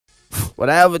What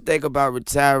I ever think about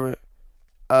retiring,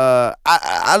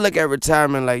 I look at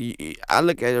retirement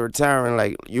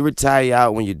like you retire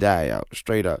out when you die out,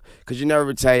 straight up. Cause you never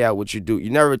retire out what you do. You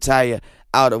never retire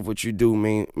out of what you do.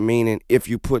 Meaning if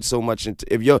you put so much into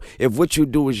if what you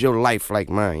do is your life like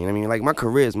mine. You know what I mean? Like my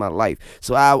career is my life,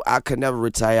 so I could never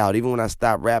retire out. Even when I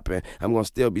stop rapping, I'm gonna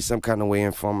still be some kind of way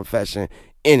in form of fashion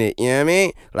in it, you know what I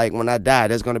mean? Like when I die,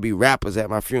 there's gonna be rappers at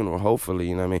my funeral, hopefully,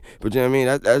 you know what I mean? But you know what I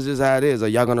mean? That's just how it is. Or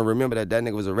y'all gonna remember that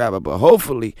nigga was a rapper. But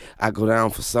hopefully I go down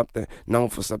for something, known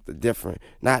for something different.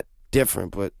 Not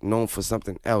different, but known for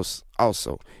something else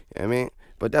also. You know what I mean?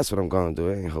 But that's what I'm gonna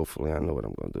do. Hopefully I know what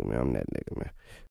I'm gonna do, man. I'm that nigga, man.